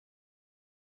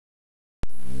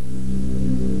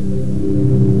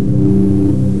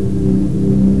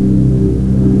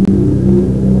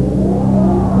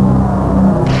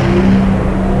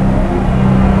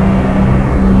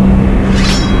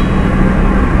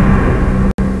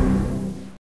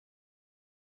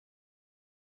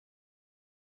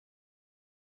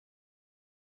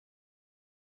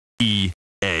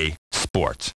EA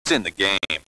Sports. It's in the game.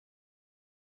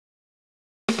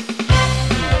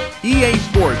 EA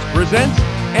Sports presents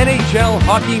NHL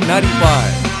Hockey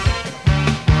 95.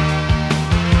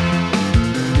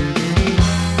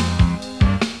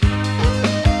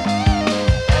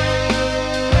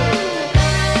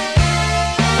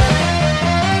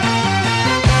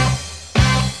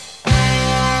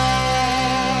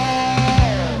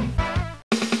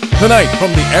 Tonight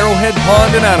from the Arrowhead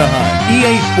Pond in Anaheim,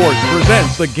 EA Sports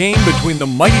presents the game between the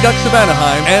Mighty Ducks of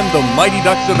Anaheim and the Mighty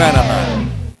Ducks of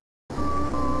Anaheim.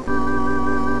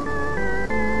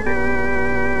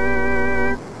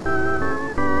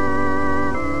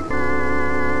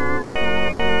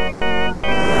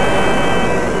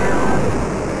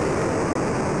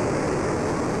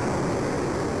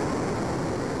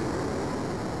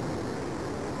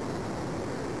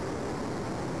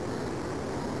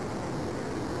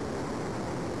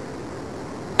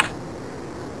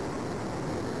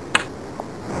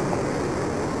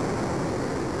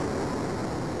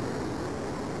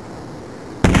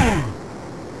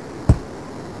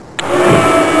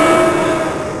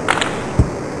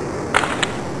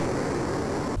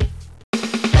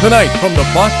 Tonight from the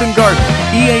Boston Garden,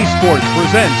 EA Sports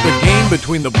presents the game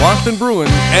between the Boston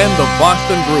Bruins and the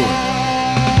Boston Bruins.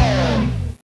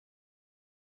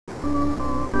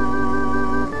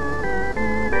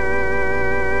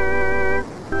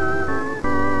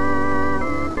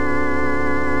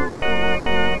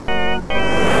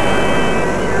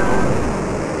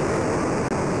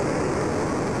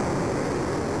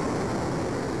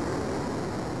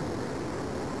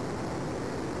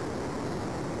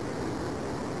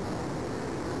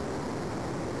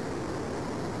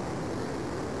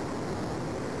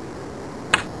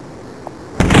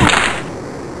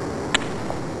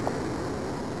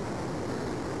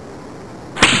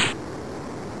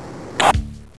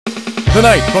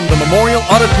 Tonight from the Memorial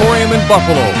Auditorium in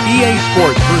Buffalo, EA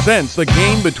Sports presents the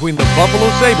game between the Buffalo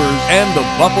Sabers and the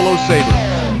Buffalo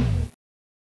Sabers.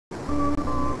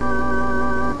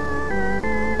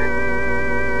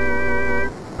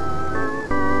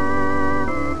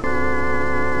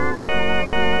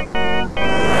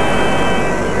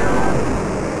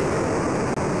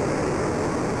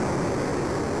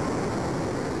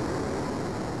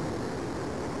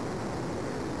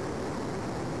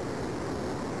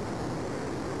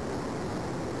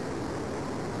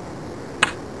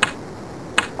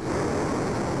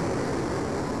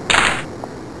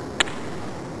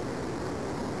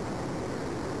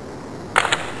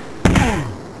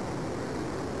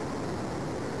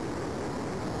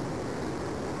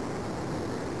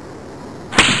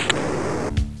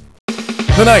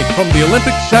 Tonight from the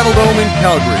Olympic Saddledome in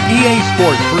Calgary, EA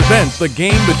Sports presents the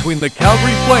game between the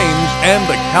Calgary Flames and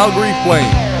the Calgary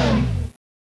Flames.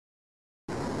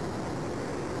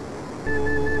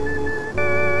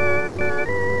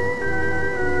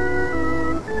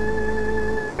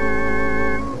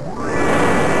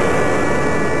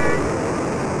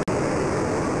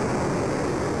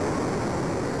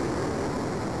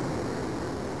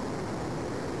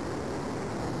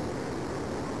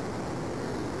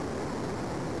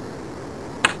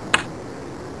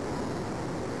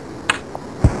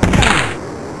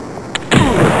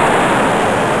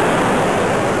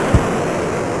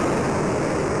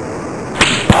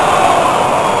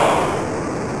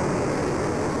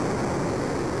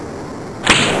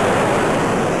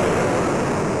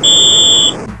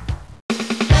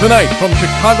 Tonight from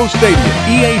Chicago Stadium,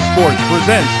 EA Sports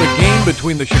presents the game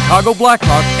between the Chicago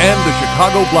Blackhawks and the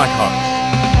Chicago Blackhawks.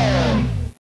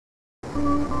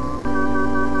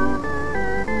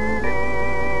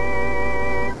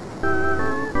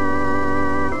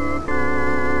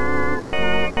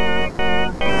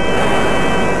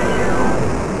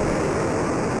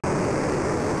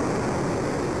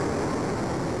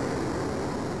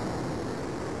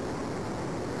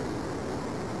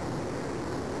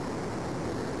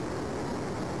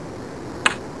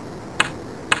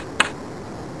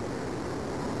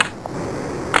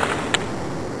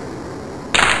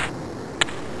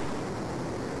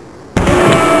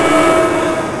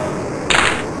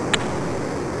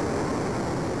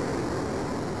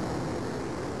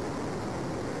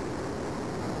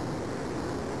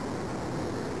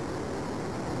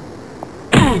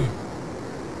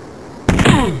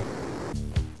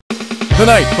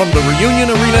 Tonight from the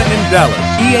Reunion Arena in Dallas,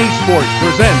 EA Sports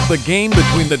presents the game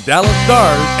between the Dallas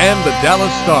Stars and the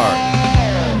Dallas Stars.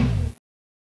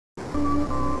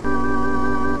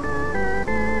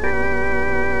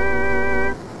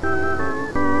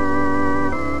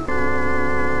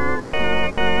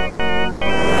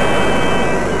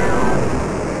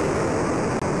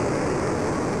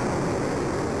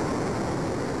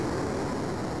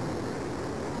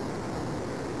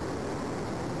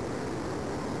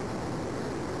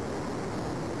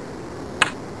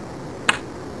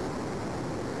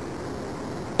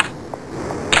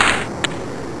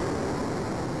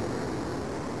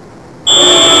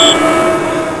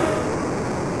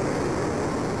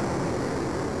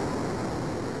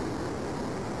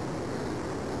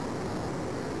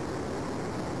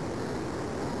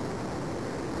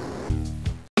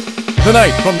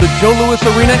 Tonight from the Joe Louis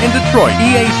Arena in Detroit,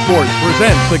 EA Sports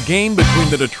presents the game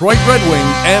between the Detroit Red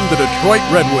Wings and the Detroit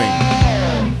Red Wings.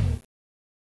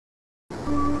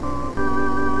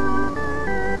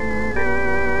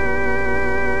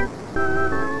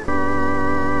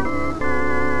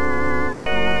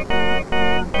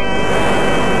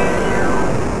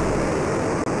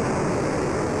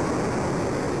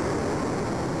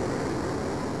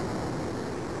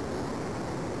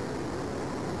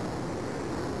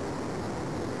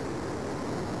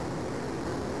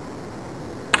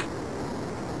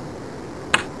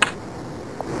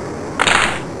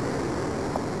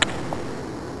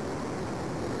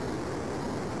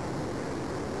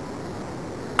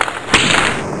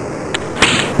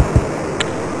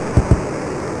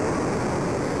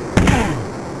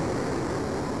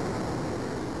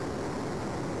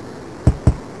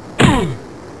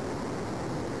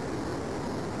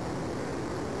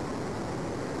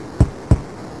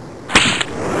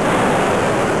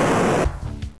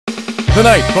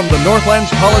 Tonight from the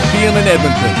Northlands Coliseum in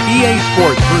Edmonton, EA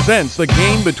Sports presents the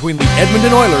game between the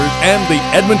Edmonton Oilers and the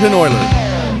Edmonton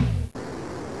Oilers.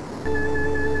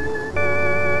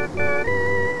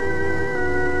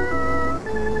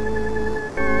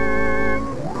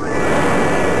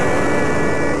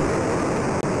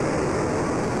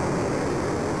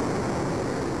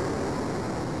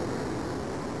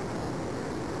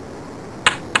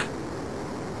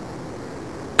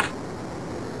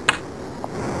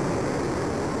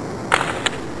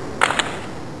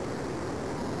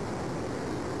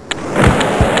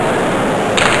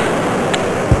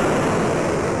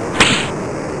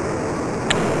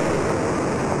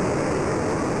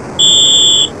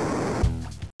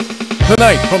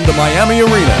 Tonight from the Miami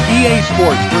Arena, EA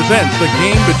Sports presents the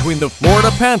game between the Florida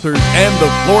Panthers and the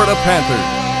Florida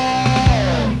Panthers.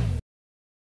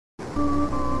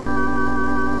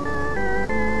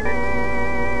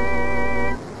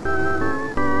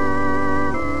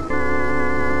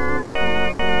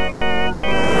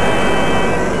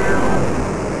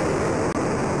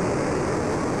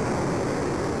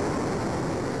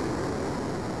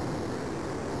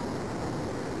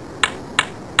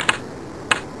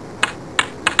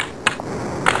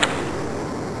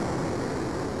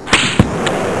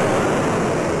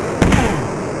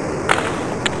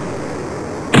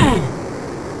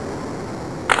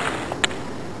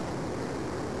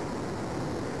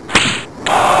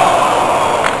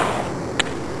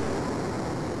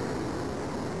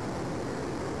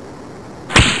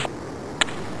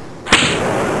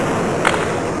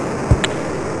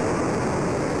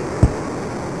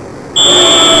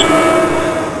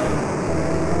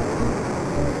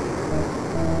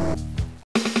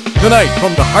 Tonight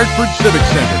from the Hartford Civic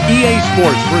Center, EA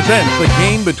Sports presents the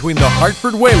game between the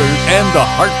Hartford Whalers and the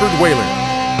Hartford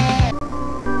Whalers.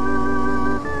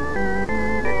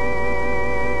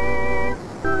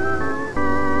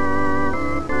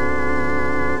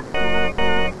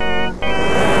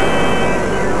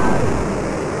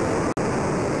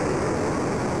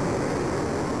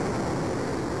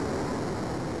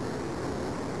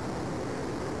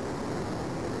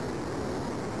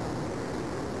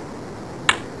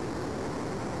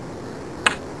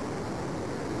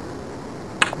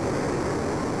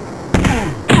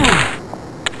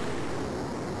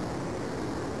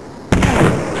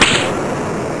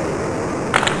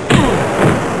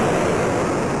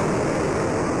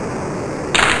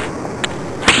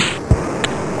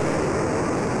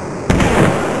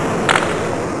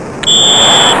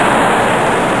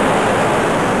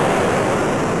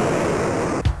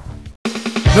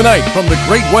 Tonight from the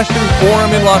Great Western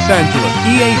Forum in Los Angeles,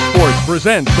 EA Sports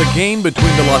presents the game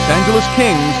between the Los Angeles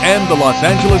Kings and the Los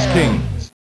Angeles Kings.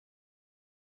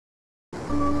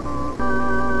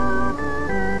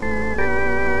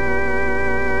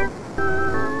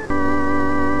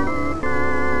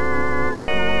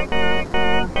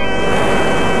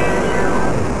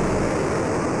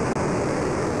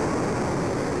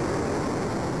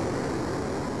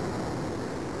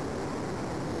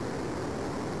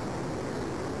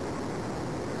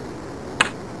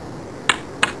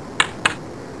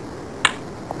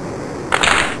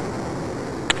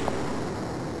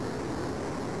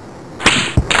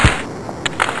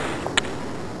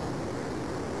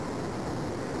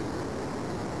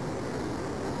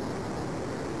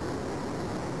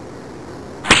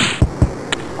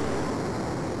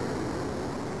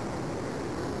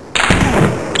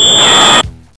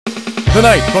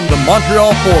 Tonight from the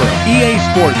Montreal Forum, EA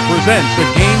Sports presents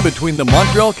the game between the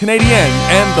Montreal Canadiens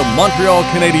and the Montreal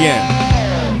Canadiens.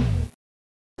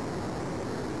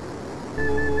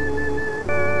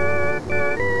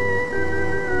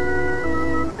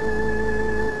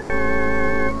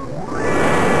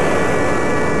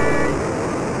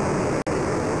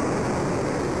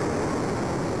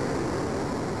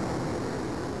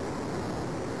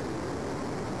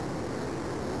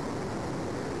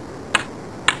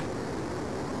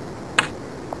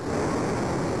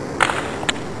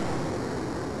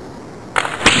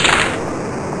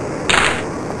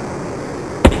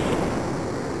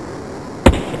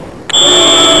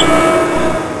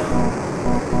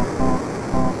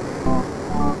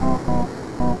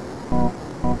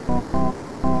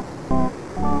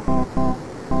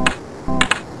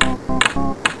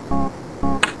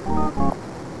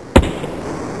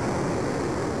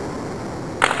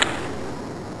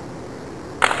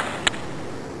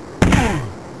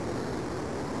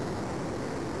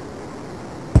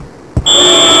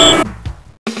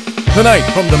 Tonight,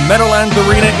 from the Meadowlands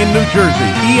Arena in New Jersey,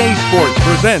 EA Sports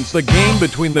presents the game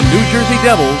between the New Jersey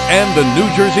Devils and the New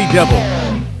Jersey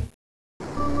Devils.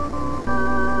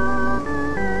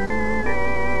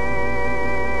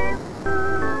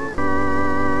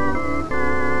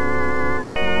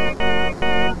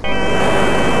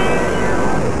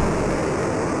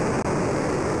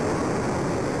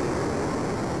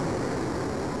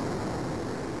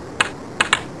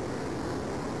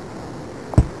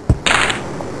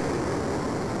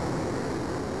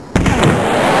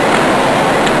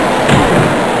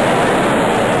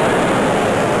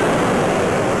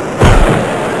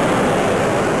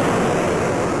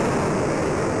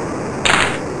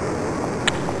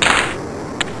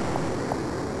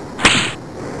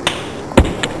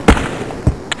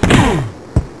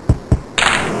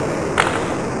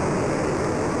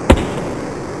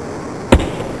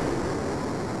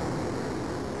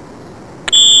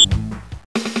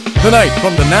 Tonight,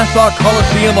 from the Nassau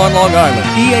Coliseum on Long Island,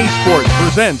 EA Sports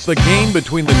presents the game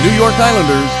between the New York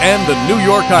Islanders and the New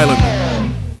York Islanders.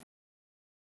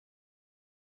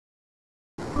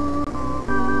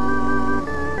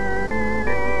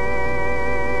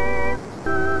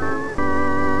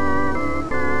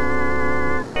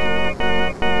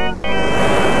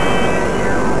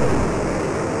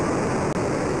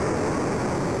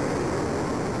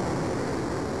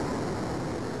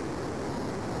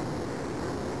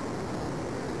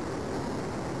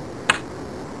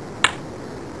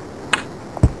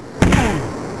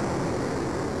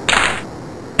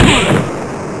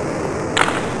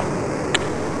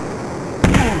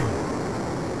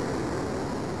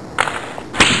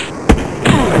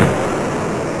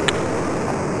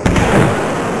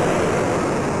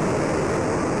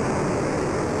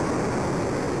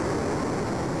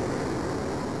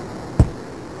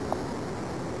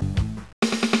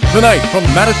 Tonight, from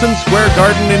Madison Square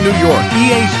Garden in New York,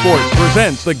 EA Sports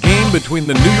presents the game between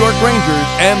the New York Rangers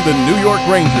and the New York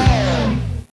Rangers.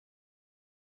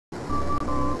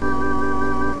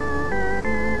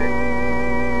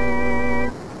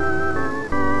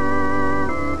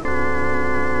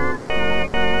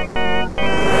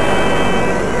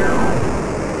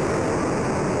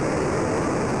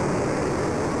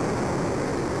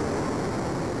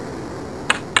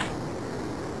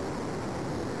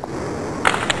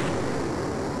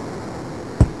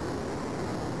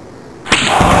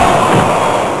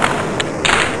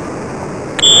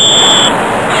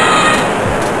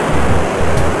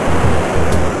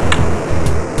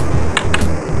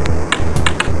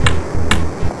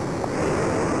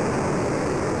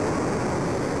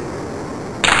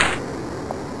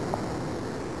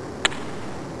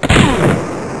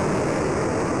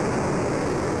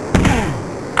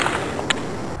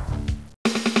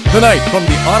 Tonight, from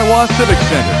the Ottawa Civic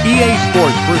Center, EA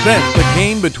Sports presents the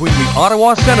game between the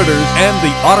Ottawa Senators and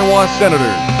the Ottawa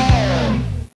Senators.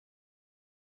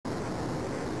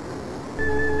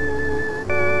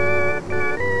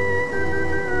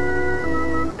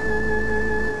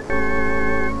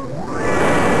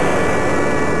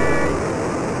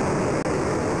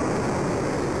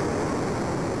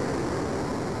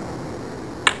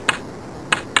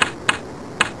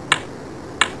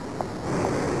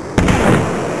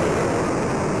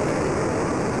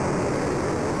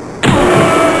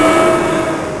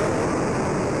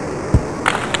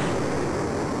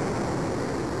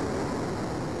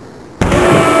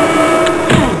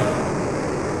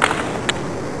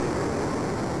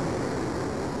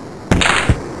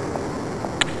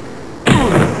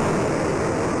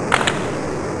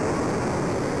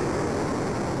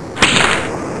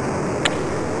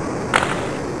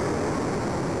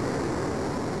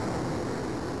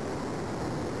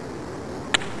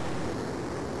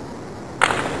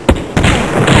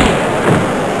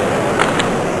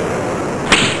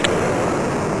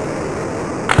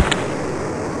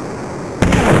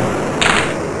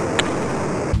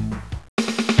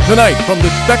 Tonight, from the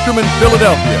Spectrum in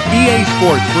Philadelphia, EA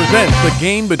Sports presents the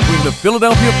game between the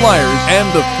Philadelphia Flyers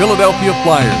and the Philadelphia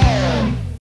Flyers.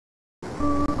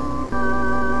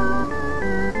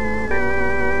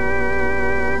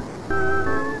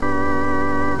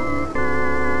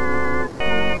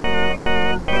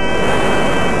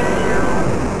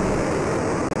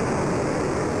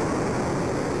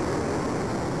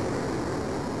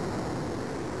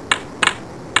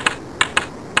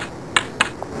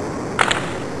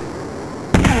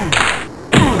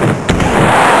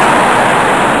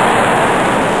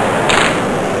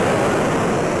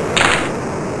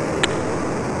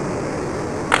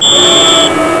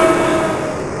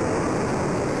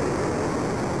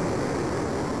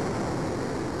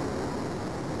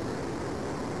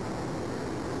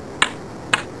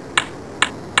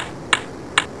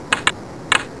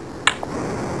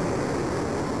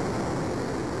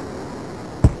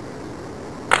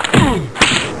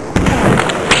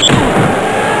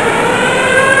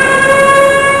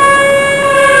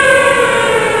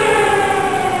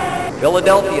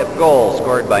 Philadelphia goal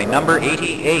scored by number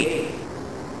 88.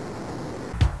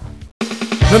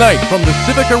 Tonight from the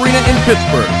Civic Arena in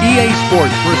Pittsburgh, EA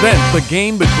Sports presents the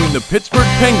game between the Pittsburgh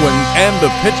Penguins and the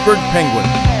Pittsburgh Penguins.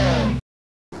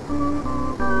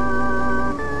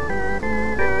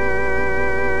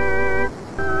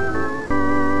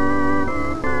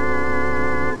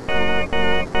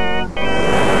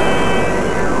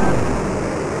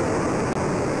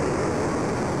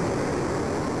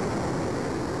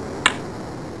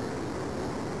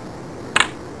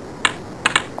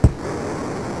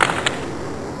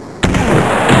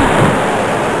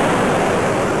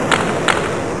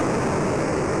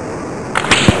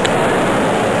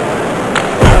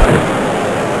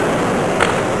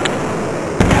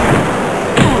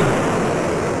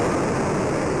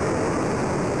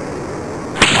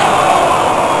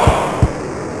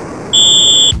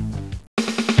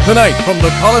 Tonight from the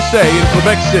Coliseum in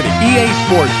Quebec City, EA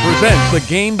Sports presents the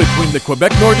game between the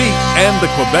Quebec Nordiques and the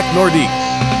Quebec Nordiques.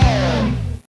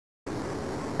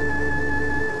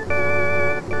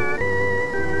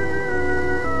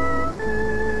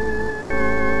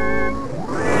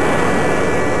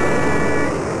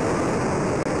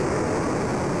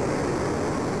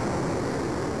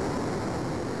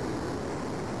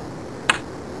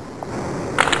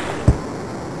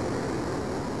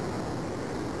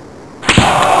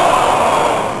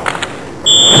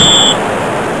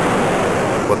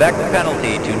 Quebec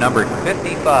penalty to number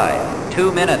 55.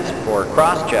 2 minutes for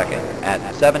cross-checking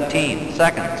at 17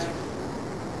 seconds.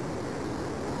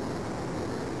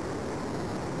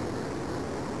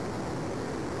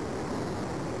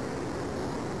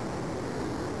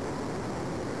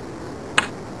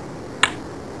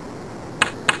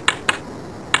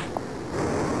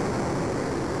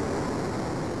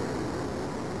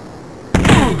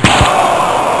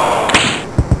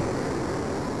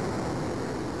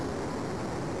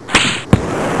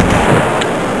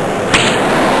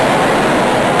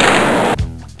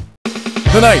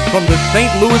 Tonight from the St.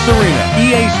 Louis Arena,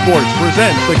 EA Sports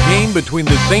presents the game between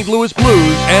the St. Louis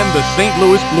Blues and the St.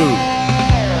 Louis Blues.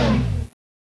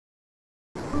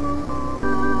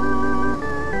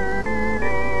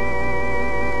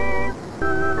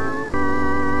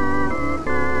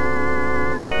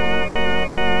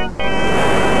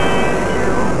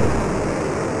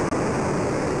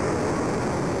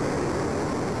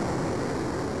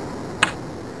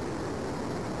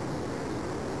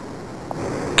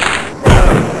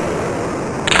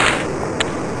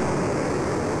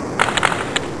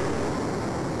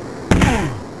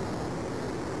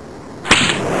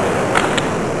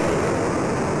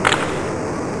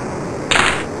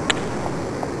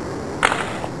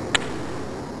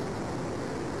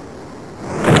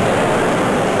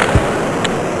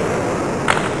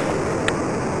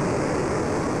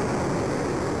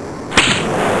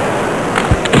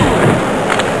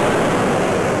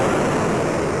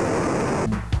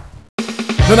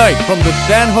 Tonight from the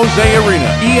San Jose Arena,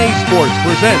 EA Sports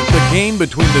presents the game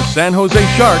between the San Jose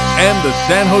Sharks and the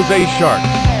San Jose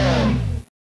Sharks.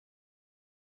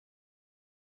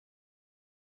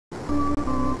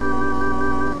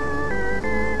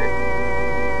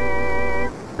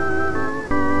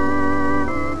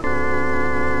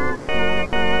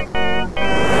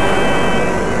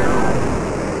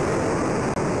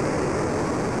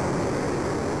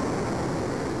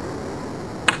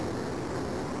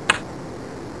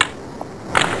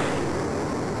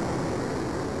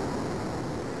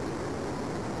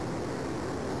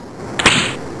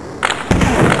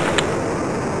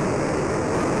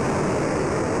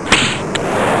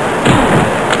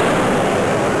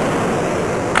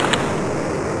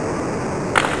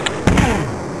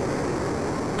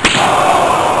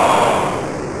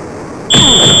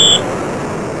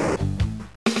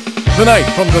 Tonight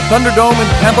from the Thunderdome in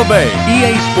Tampa Bay,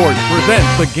 EA Sports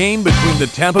presents the game between the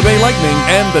Tampa Bay Lightning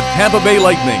and the Tampa Bay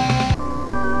Lightning.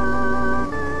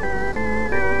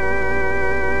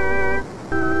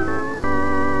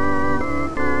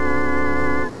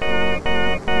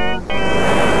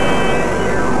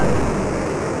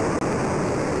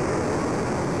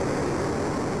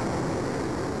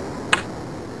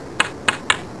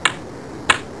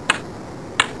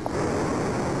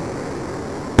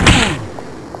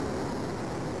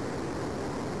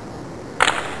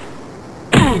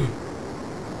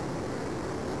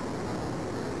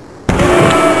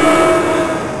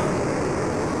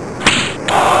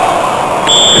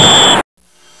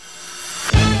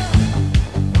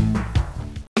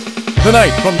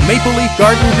 Tonight from Maple Leaf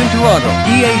Gardens in Toronto,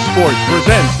 EA Sports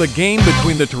presents the game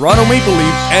between the Toronto Maple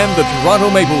Leafs and the Toronto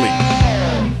Maple Leafs.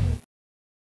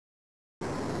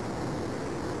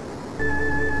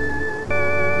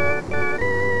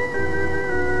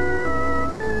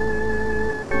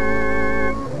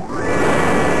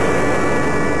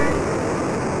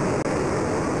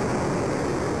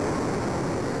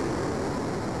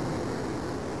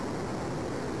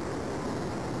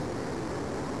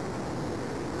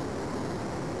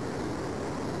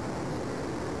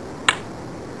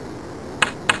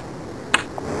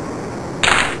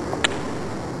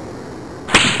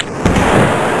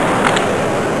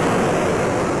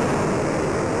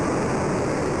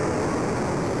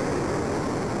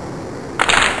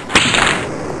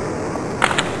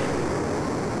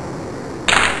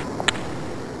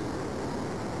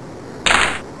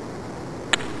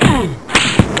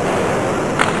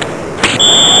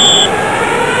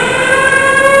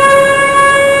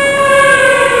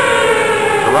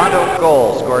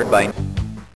 goal scored by...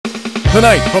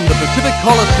 Tonight from the Pacific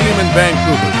Coliseum in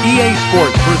Vancouver, EA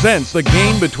Sports presents the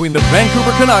game between the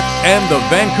Vancouver Canucks and the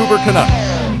Vancouver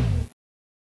Canucks.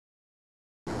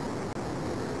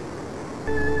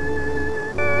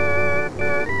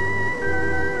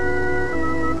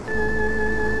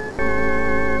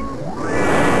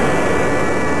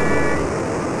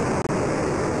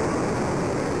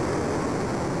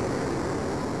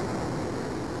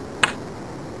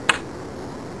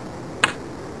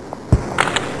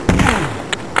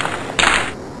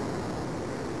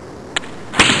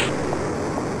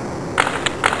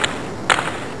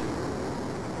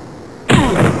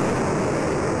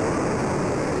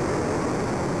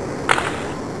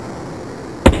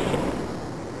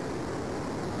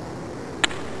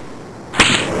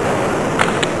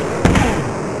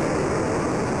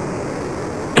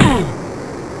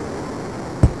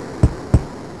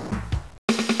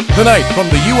 Tonight from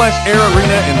the U.S. Air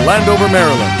Arena in Landover,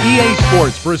 Maryland, EA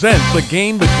Sports presents the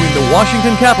game between the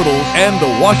Washington Capitals and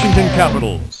the Washington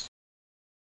Capitals.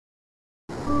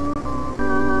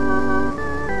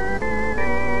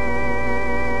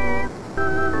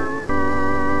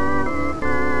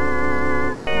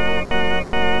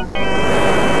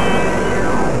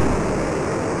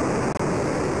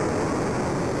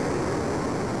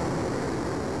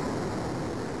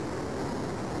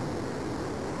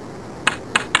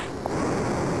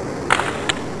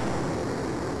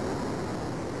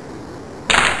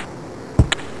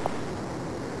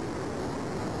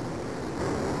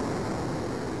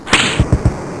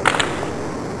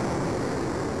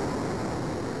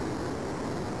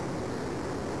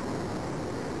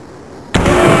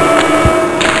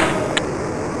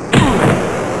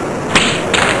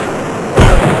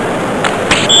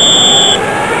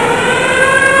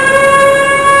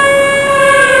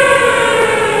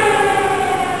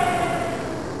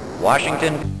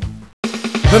 Washington.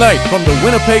 Tonight from the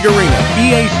Winnipeg Arena,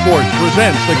 EA Sports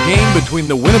presents the game between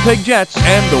the Winnipeg Jets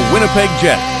and the Winnipeg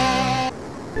Jets.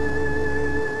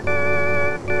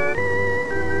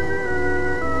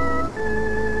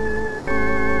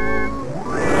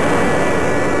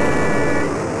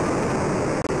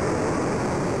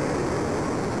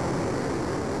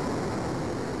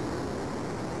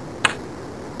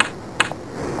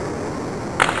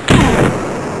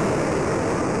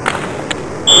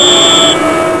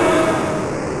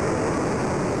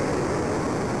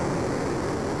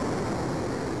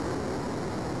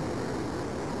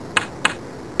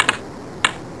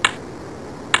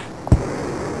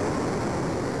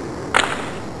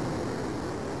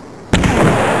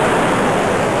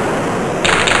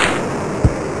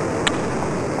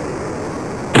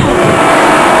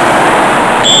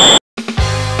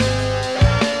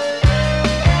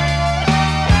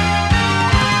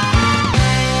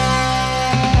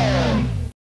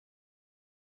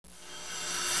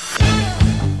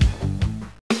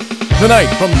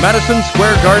 Tonight from Madison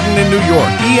Square Garden in New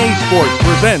York, EA Sports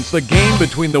presents the game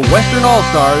between the Western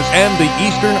All-Stars and the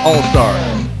Eastern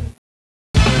All-Stars.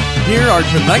 Here are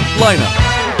tonight's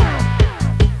lineups.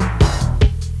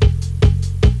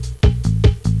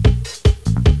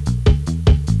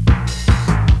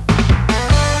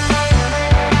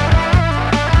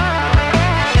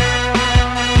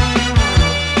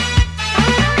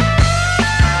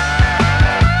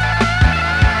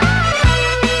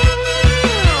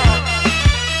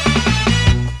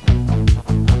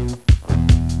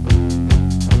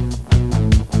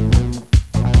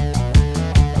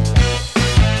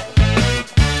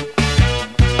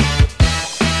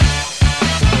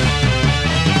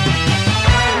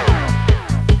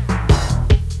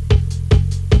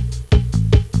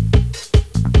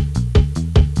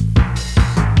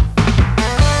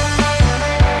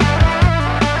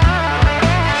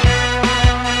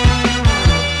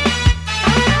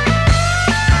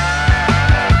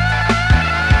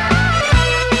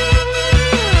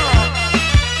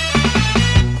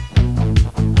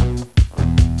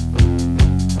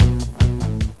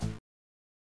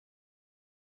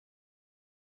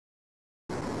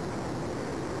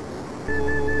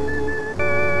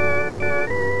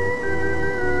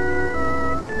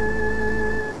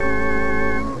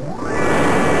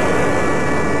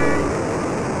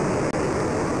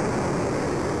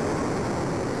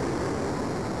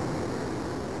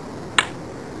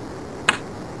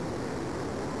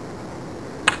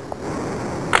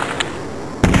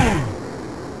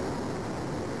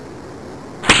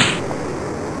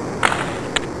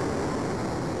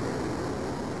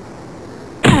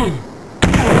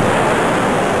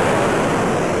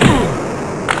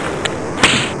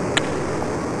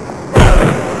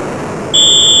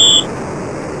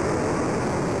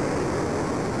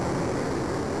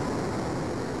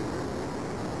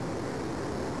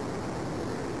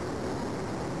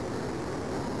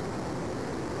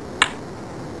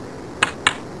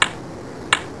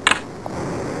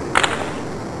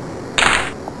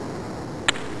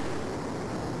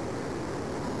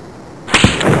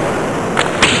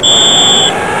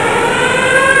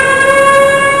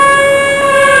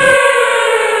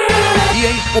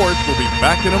 Sports will be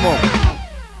back in a moment.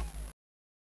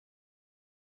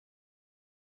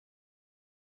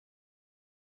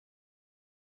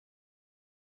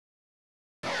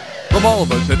 From all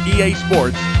of us at EA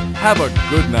Sports, have a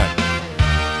good night.